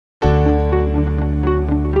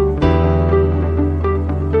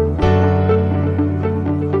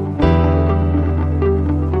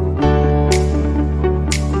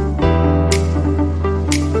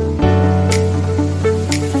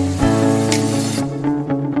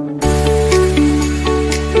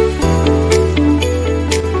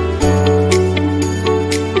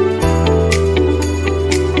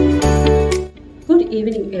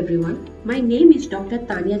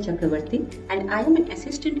Chakravarti and I am an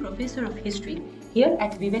assistant professor of history here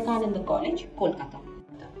at Vivekananda College, Kolkata.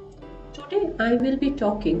 Today I will be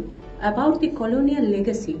talking about the colonial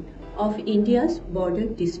legacy of India's border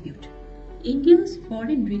dispute. India's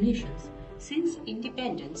foreign relations since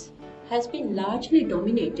independence has been largely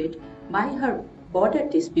dominated by her border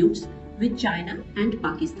disputes with China and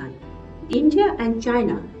Pakistan. India and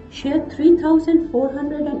China share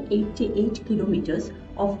 3,488 kilometers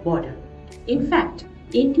of border. In fact,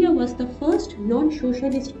 India was the first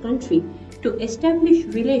non-socialist country to establish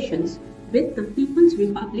relations with the People's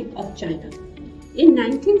Republic of China. In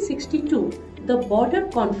 1962, the border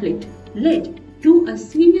conflict led to a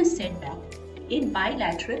serious setback in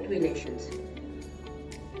bilateral relations.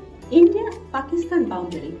 India-Pakistan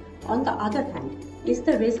boundary, on the other hand, is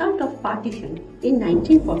the result of partition in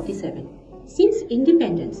 1947. Since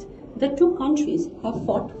independence, the two countries have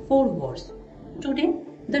fought 4 wars. Today,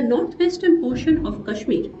 the northwestern portion of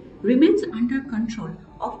Kashmir remains under control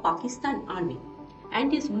of Pakistan Army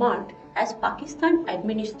and is marked as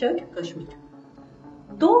Pakistan-administered Kashmir.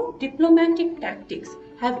 Though diplomatic tactics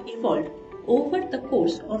have evolved over the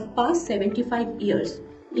course of past 75 years,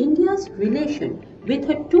 India's relation with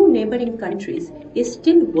her 2 neighbouring countries is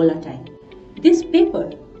still volatile. This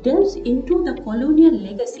paper delves into the colonial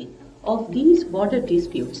legacy of these border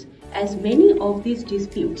disputes, as many of these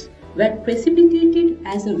disputes were precipitated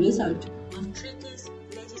as a result of treaties,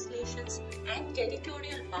 legislations and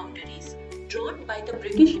territorial boundaries drawn by the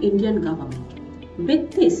British Indian government.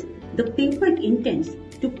 With this, the paper intends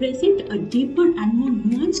to present a deeper and more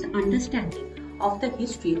nuanced understanding of the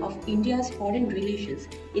history of India's foreign relations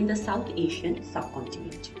in the South Asian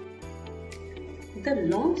subcontinent. The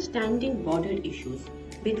long-standing border issues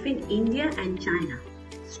between India and China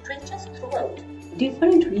stretches throughout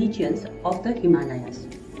different regions of the Himalayas.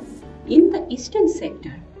 In the eastern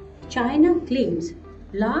sector, China claims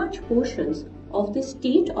large portions of the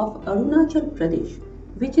state of Arunachal Pradesh,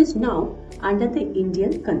 which is now under the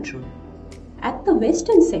Indian control. At the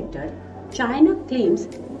western sector, China claims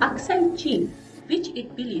Aksai Chin, which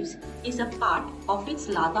it believes is a part of its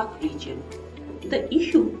Ladakh region. The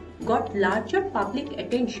issue got larger public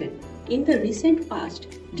attention in the recent past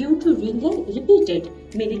due to repeated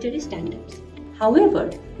military stand-ups. However,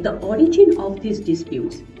 the origin of these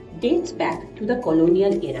disputes dates back to the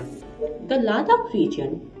colonial era. The Ladakh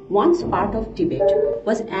region, once part of Tibet,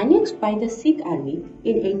 was annexed by the Sikh army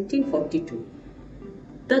in 1842.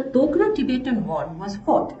 The Dogra-Tibetan War was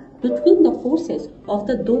fought between the forces of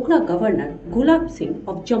the Dogra governor Gulab Singh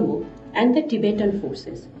of Jammu and the Tibetan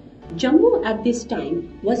forces. Jammu at this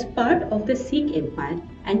time was part of the Sikh Empire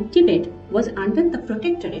and Tibet was under the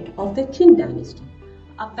protectorate of the Qing dynasty.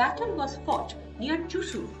 A battle was fought near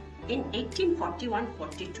Chushul in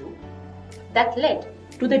 1841-42 that led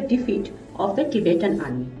to the defeat of the Tibetan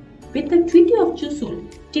army. With the Treaty of Chushul,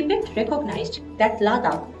 Tibet recognized that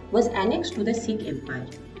Ladakh was annexed to the Sikh Empire,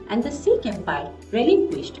 and the Sikh Empire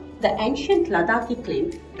relinquished the ancient Ladakhi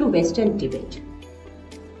claim to western Tibet.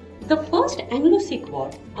 The First Anglo-Sikh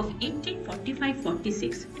War of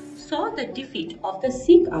 1845-46 saw the defeat of the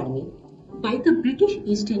Sikh army by the British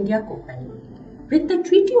East India Company. With the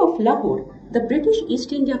Treaty of Lahore, the British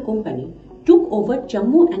East India Company took over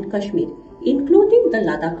Jammu and Kashmir, including the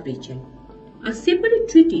Ladakh region. A separate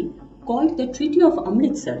treaty called the Treaty of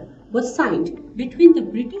Amritsar was signed between the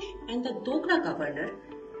British and the Dogra governor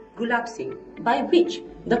Gulab Singh, by which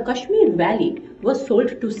the Kashmir Valley was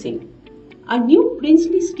sold to Singh. A new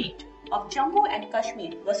princely state of Jammu and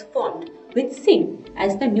Kashmir was formed with Singh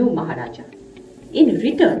as the new Maharaja. In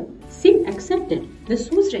return, Singh accepted the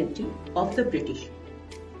suzerainty of the British.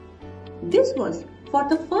 This was for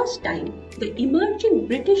the first time the emerging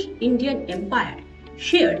British Indian Empire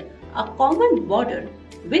shared a common border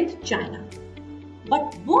with China.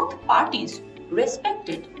 But both parties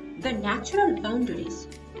respected the natural boundaries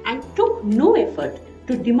and took no effort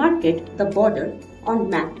to demarcate the border on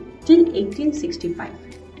map till 1865.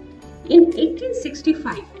 In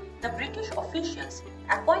 1865, the British officials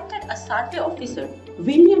appointed a survey officer,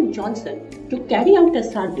 William Johnson, to carry out a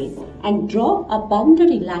survey and draw a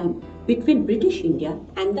boundary line between British India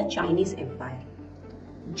and the Chinese Empire.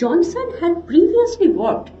 Johnson had previously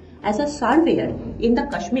worked as a surveyor in the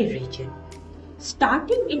Kashmir region.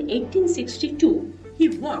 Starting in 1862, he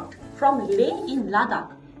worked from Leh in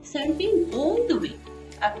Ladakh, surveying all the way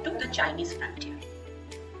up to the Chinese frontier.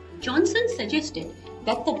 Johnson suggested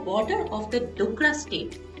that the border of the Dogra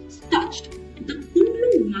state touched the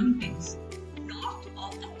Kunlun Mountains north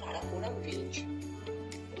of the Karakoram range.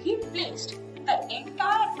 He placed the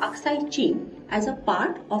entire Aksai Chin as a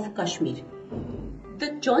part of Kashmir.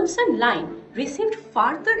 The Johnson line received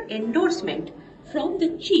further endorsement from the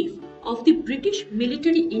chief of the British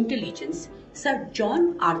military intelligence, Sir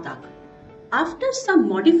John Ardagh. After some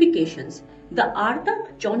modifications, the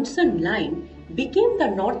Ardagh-Johnson line became the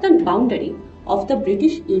northern boundary of the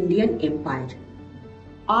British Indian Empire.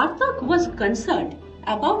 Ardagh was concerned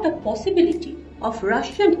about a possibility of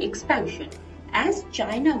Russian expansion as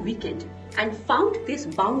China weakened and found this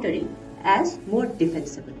boundary as more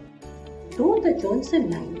defensible. Though the Johnson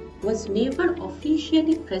line was never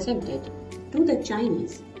officially presented to the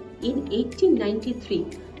Chinese, in 1893,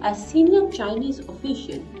 a senior Chinese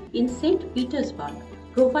official in St. Petersburg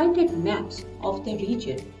provided maps of the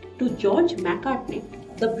region to George Macartney,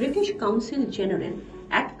 the British Consul General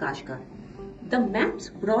at Kashgar. The maps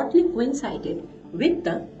broadly coincided with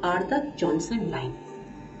the Ardagh-Johnson line.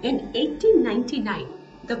 In 1899,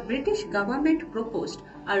 the British government proposed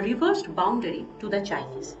a reversed boundary to the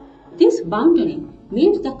Chinese. This boundary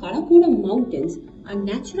made the Karakoram mountains a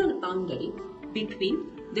natural boundary between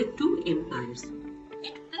the two empires.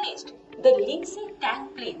 It placed the Lindsey Tang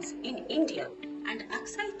Plains in India and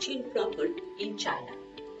Aksai Chin proper in China.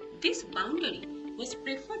 This boundary was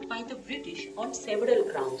preferred by the British on several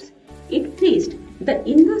grounds. It placed the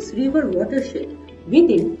Indus River watershed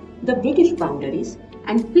within the British boundaries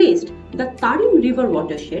and placed the Tarim River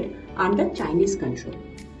watershed under Chinese control.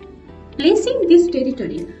 Placing this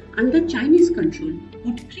territory under Chinese control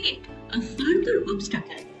would create a further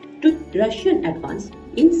obstacle to Russian advance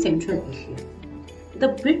in Central Asia. The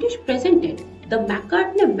British presented the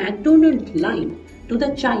Macartney-MacDonald line to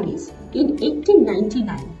the Chinese in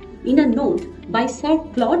 1899 in a note by Sir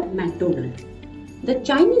Claude MacDonald. The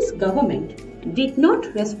Chinese government did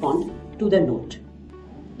not respond to the note.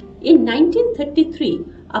 In 1933,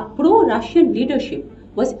 a pro-Russian leadership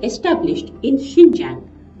was established in Xinjiang.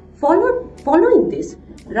 Following this,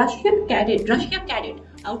 Russia carried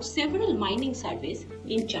out several mining surveys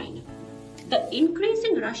in China. The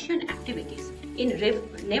increasing Russian activities in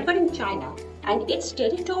neighbouring China and its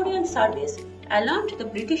territorial surveys alarmed the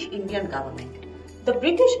British Indian government. The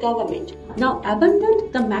British government now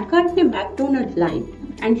abandoned the Macartney-MacDonald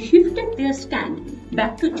line and shifted their stand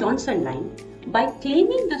back to Johnson line by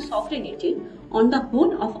claiming the sovereignty on the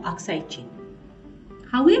whole of Aksai Chin.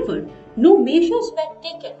 However, no measures were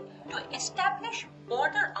taken to establish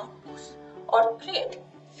border outposts or create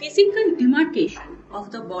physical demarcation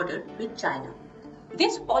of the border with China.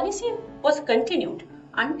 This policy was continued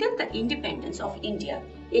until the independence of India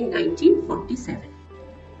in 1947.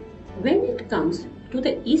 When it comes to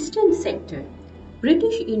the eastern sector,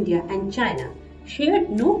 British India and China shared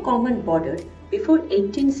no common border before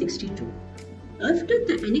 1862. After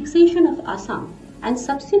the annexation of Assam and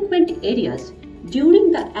subsequent areas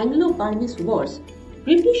during the Anglo-Burmese Wars,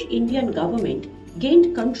 British Indian government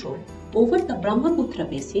gained control over the Brahmaputra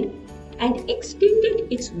basin and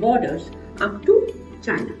extended its borders up to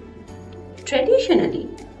China. Traditionally,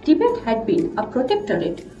 Tibet had been a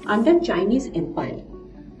protectorate under Chinese Empire,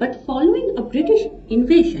 but following a British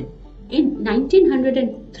invasion in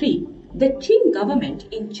 1903, the Qing government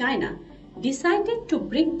in China decided to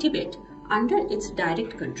bring Tibet under its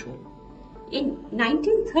direct control. In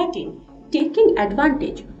 1913, taking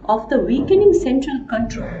advantage of the weakening central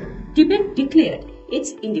control, Tibet declared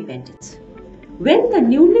its independence. When the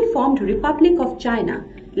newly formed Republic of China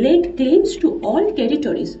laid claims to all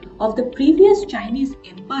territories of the previous Chinese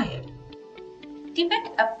Empire,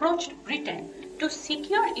 Tibet approached Britain to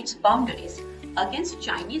secure its boundaries against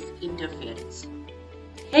Chinese interference.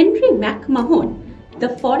 Henry McMahon, the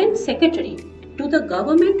Foreign Secretary to the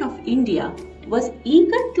Government of India, was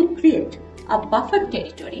eager to create a buffer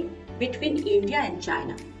territory between India and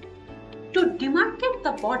China. To demarcate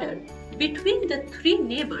the border between the three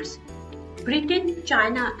neighbors, Britain,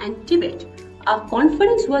 China and Tibet, a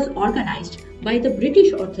conference was organized by the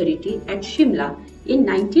British authority at Shimla in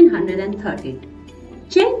 1913.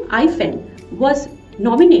 Chen Ai-fen was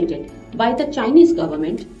nominated by the Chinese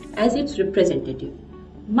government as its representative.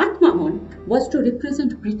 McMahon was to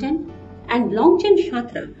represent Britain and Longchen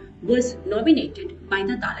Shatra was nominated by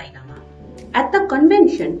the Dalai Lama. At the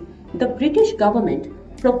convention, the British government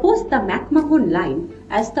proposed the McMahon line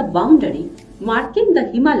as the boundary, marking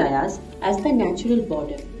the Himalayas as the natural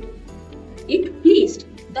border. It placed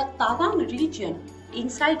the Tawang region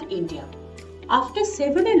inside India. After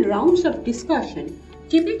several rounds of discussion,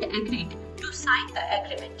 Tibet agreed to sign the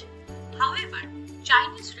agreement. However,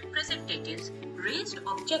 Chinese representatives raised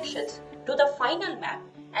objections to the final map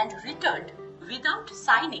and returned without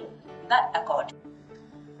signing the accord.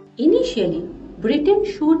 Initially, Britain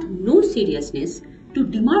showed no seriousness to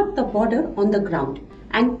demark the border on the ground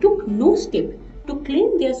and took no step to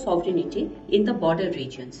claim their sovereignty in the border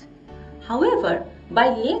regions. However, by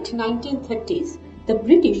late 1930s, the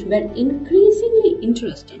British were increasingly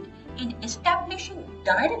interested in establishing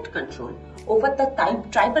direct control over the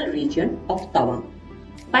tribal region of Tawang.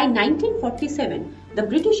 By 1947, the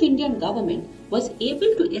British Indian government was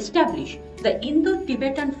able to establish the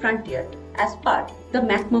Indo-Tibetan frontier as part of the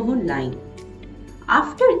McMahon Line.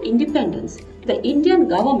 After independence, the Indian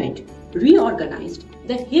government reorganized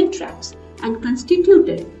the hill tracts and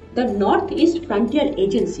constituted the Northeast Frontier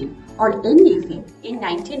Agency or NEFA in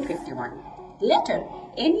 1951. Later,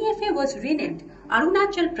 NEFA was renamed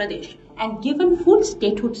Arunachal Pradesh and given full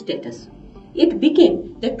statehood status. It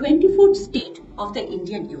became the 24th state of the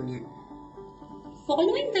Indian Union.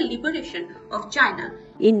 Following the liberation of China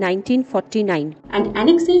in 1949 and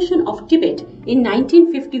annexation of Tibet in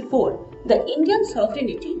 1954, the Indian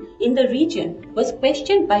sovereignty in the region was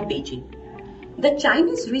questioned by Beijing. The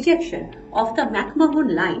Chinese rejection of the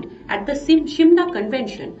McMahon Line at the Shimla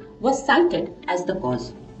Convention was cited as the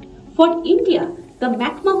cause. For India, the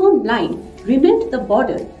McMahon Line remained the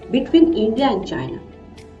border between India and China.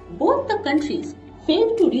 Both the countries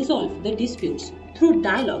failed to resolve the disputes through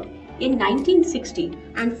dialogue in 1960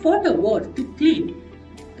 and fought a war to claim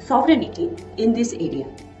sovereignty in this area.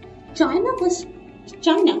 China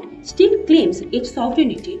still claims its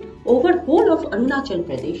sovereignty over whole of Arunachal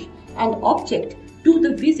Pradesh and object to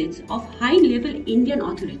the visits of high-level Indian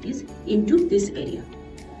authorities into this area.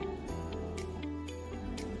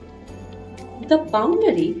 The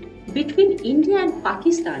boundary between India and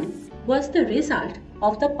Pakistan was the result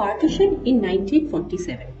of the partition in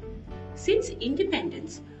 1947. Since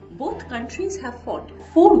independence, both countries have fought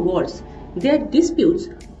 4 wars, their disputes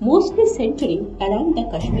mostly centering around the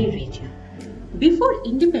Kashmir region. Before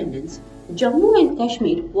independence, Jammu and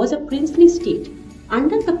Kashmir was a princely state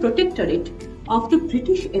under the protectorate of the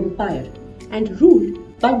British Empire and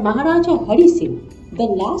ruled by Maharaja Hari Singh, the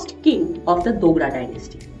last king of the Dogra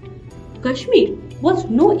dynasty. Kashmir was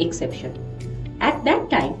no exception. At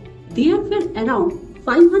that time, there were around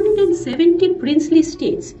 570 princely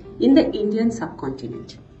states in the Indian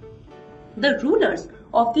subcontinent. The rulers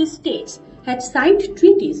of these states had signed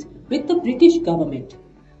treaties with the British government.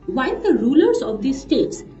 While the rulers of these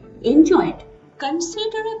states enjoyed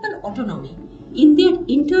considerable autonomy in their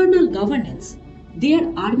internal governance, their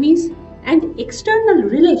armies and external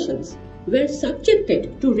relations were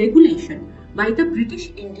subjected to regulation by the British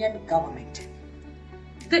Indian government.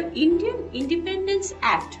 The Indian Independence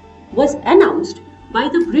Act was announced by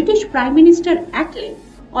the British Prime Minister Radcliffe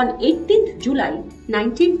on 18th July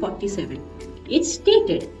 1947. It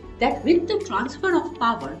stated that with the transfer of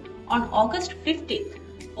power on August 15th,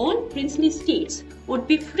 all princely states would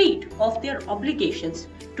be freed of their obligations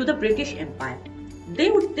to the British Empire.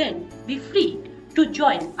 They would then be free to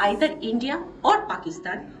join either India or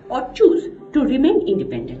Pakistan or choose to remain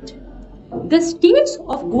independent. The states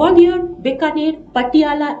of Gwalior, Bikaner,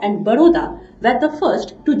 Patiala and Baroda were the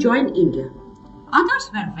first to join India.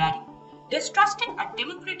 Others were wary, distrusting a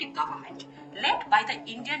democratic government led by the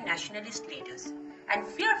Indian nationalist leaders and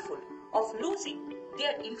fearful of losing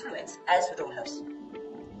their influence as rulers.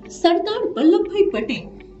 Sardar Vallabhbhai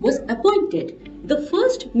Patel was appointed the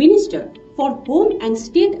first Minister for Home and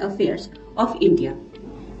State Affairs of India.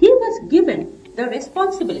 He was given the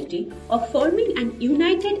responsibility of forming an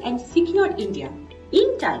united and secure India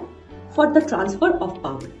in time for the transfer of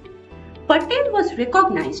power. Patel was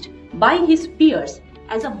recognized by his peers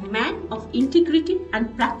as a man of integrity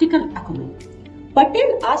and practical acumen.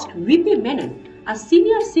 Patel asked V.P. Menon, a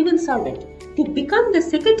senior civil servant, to become the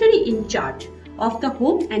secretary in charge of the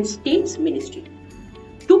Home and States Ministry.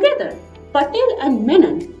 Together, Patel and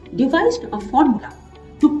Menon devised a formula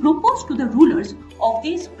to propose to the rulers of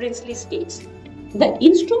these princely states. The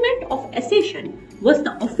instrument of accession was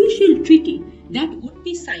the official treaty that would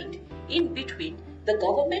be signed in between the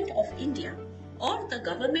government of India or the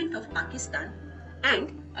government of Pakistan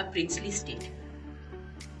and a princely state.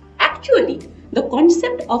 Actually, the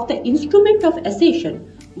concept of the instrument of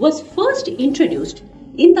accession was first introduced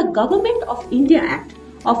in the Government of India Act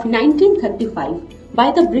of 1935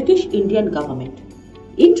 by the British Indian government.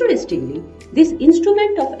 Interestingly, this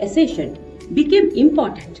instrument of accession became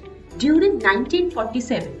important during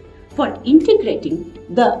 1947 for integrating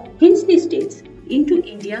the princely states into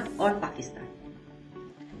India or Pakistan.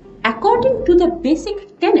 According to the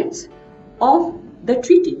basic tenets of the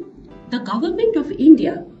treaty, the government of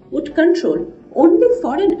India would control only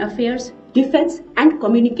foreign affairs, defense and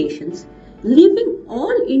communications, leaving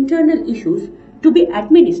all internal issues to be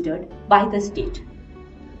administered by the state.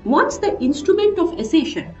 Once the instrument of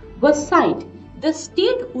accession was signed, the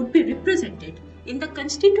state would be represented in the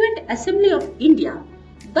Constituent Assembly of India,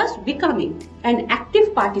 thus becoming an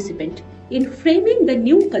active participant in framing the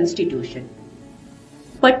new constitution.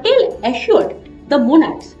 Patel assured the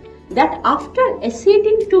monarchs that after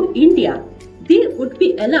acceding to India, they would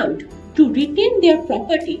be allowed to retain their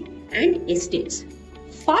property and estates.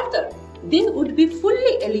 Further, they would be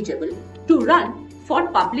fully eligible to run for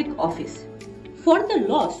public office. For the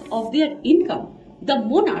loss of their income, the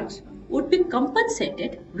monarchs would be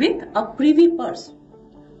compensated with a privy purse.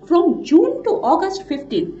 From June to August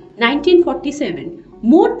 15, 1947,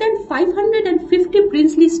 more than 550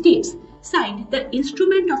 princely states signed the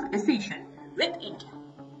Instrument of Accession with India.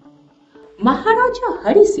 Maharaja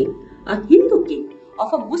Hari Singh, a Hindu king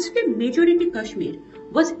of a Muslim-majority Kashmir,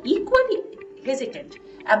 was equally hesitant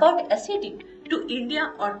about acceding to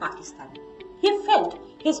India or Pakistan. He felt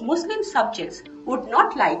his Muslim subjects would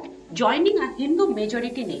not like joining a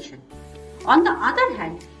Hindu-majority nation. On the other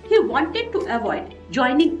hand, he wanted to avoid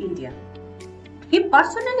joining India. He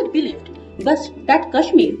personally believed that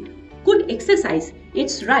Kashmir could exercise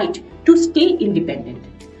its right to stay independent.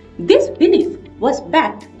 This belief was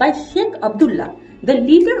backed by Sheikh Abdullah, the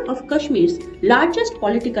leader of Kashmir's largest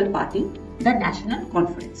political party, the National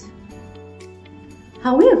Conference.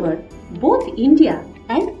 However, both India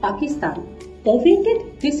and Pakistan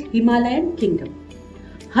coveted this Himalayan kingdom.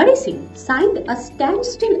 Hari Singh signed a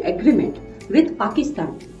standstill agreement with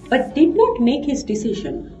Pakistan but did not make his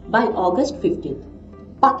decision by August 15th.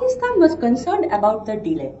 Pakistan was concerned about the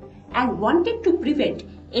delay and wanted to prevent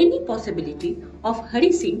any possibility of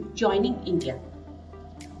Hari Singh joining India.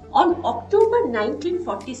 On October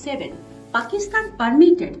 1947, Pakistan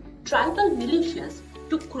permitted tribal militias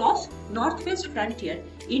to cross northwest frontier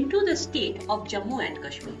into the state of Jammu and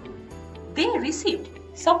Kashmir. They received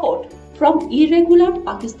support from irregular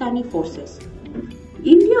Pakistani forces.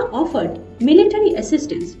 India offered military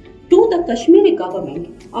assistance to the Kashmiri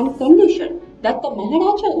government on condition that the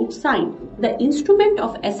Maharaja would sign the Instrument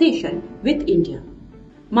of Accession with India.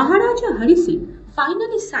 Maharaja Hari Singh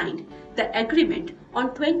finally signed the agreement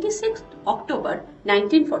on 26 October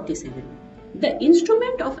 1947. The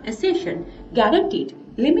Instrument of Accession guaranteed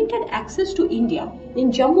limited access to India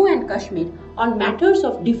in Jammu and Kashmir on matters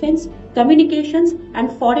of defense, communications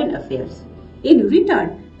and foreign affairs. In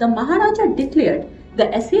return, the Maharaja declared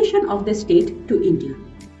the accession of the state to India.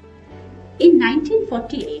 In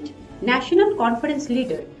 1948, National Conference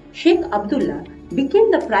leader Sheikh Abdullah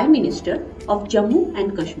became the Prime Minister of Jammu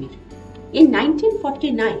and Kashmir. In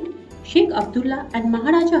 1949, Sheikh Abdullah and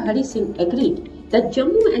Maharaja Hari Singh agreed that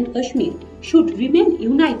Jammu and Kashmir should remain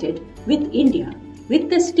united with India, with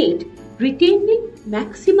the state retaining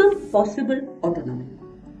maximum possible autonomy.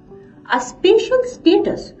 A special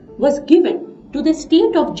status was given to the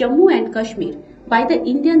state of Jammu and Kashmir by the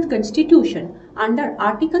Indian Constitution under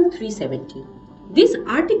Article 370. This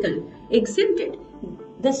article exempted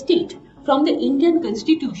the state from the Indian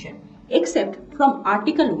Constitution except from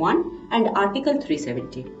Article 1 and Article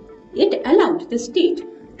 370. It allowed the state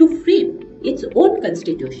to frame its own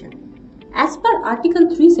constitution. As per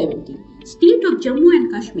Article 370, state of Jammu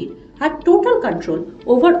and Kashmir had total control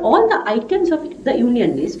over all the items of the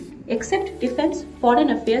Union list except defense,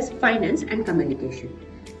 foreign affairs, finance and communication.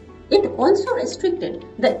 It also restricted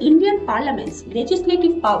the Indian Parliament's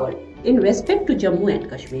legislative power in respect to Jammu and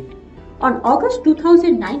Kashmir. On August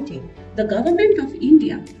 2019, the Government of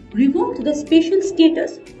India revoked the special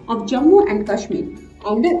status of Jammu and Kashmir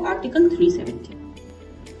under Article 370.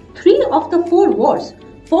 3 of the 4 wars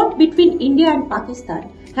fought between India and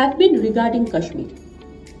Pakistan have been regarding Kashmir.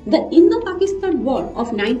 The Indo-Pakistan War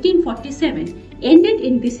of 1947 ended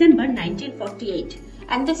in December 1948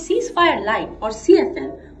 and the ceasefire line or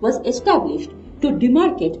CFL was established to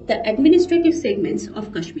demarcate the administrative segments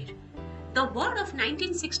of Kashmir. The war of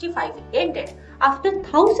 1965 ended after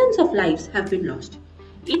thousands of lives have been lost.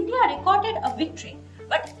 India recorded a victory,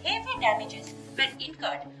 but heavy damages were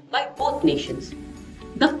incurred by both nations.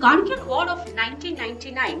 The Kargil War of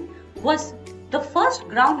 1999 was the first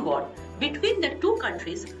ground war between the two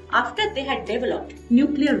countries after they had developed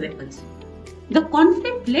nuclear weapons. The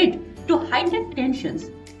conflict led to heightened tensions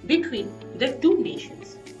between the two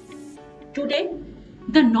nations. Today,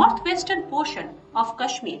 the northwestern portion of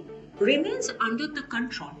Kashmir remains under the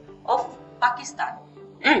control of Pakistan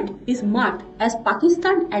and is marked as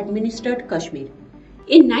Pakistan-administered Kashmir.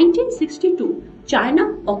 In 1962,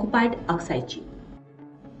 China occupied Aksai Chin.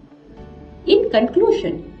 In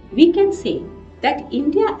conclusion, we can say that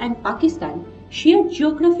India and Pakistan share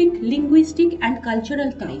geographic, linguistic and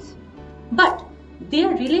cultural ties, but their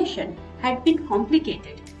relation had been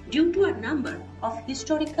complicated due to a number of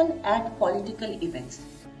historical and political events.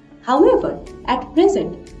 However, at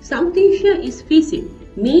present, South Asia is facing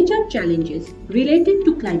major challenges related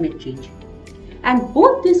to climate change, and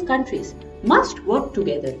both these countries must work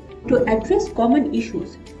together to address common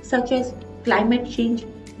issues such as climate change,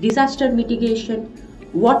 disaster mitigation,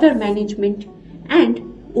 water management, and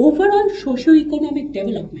overall socio-economic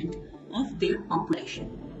development of their population.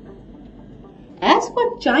 As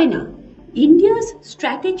for China, India's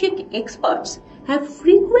strategic experts have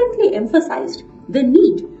frequently emphasized the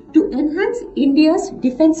need to enhance India's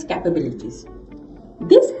defense capabilities.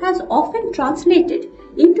 This has often translated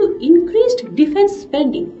into increased defense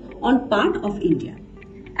spending on part of India.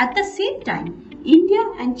 At the same time, India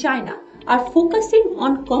and China are focusing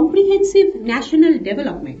on comprehensive national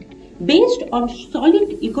development based on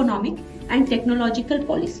solid economic and technological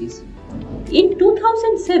policies. In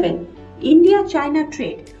 2007, India-China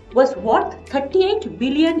trade was worth $38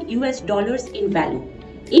 billion in value.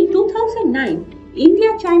 In 2009,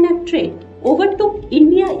 India-China trade overtook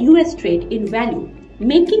India-US trade in value,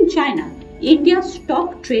 making China India's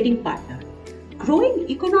top trading partner. Growing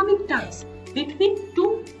economic ties between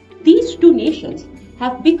these two nations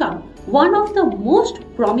have become one of the most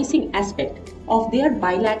promising aspects of their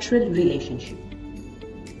bilateral relationship.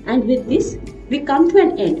 And with this, we come to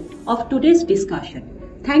an end of today's discussion.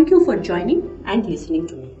 Thank you for joining and listening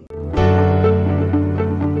to me.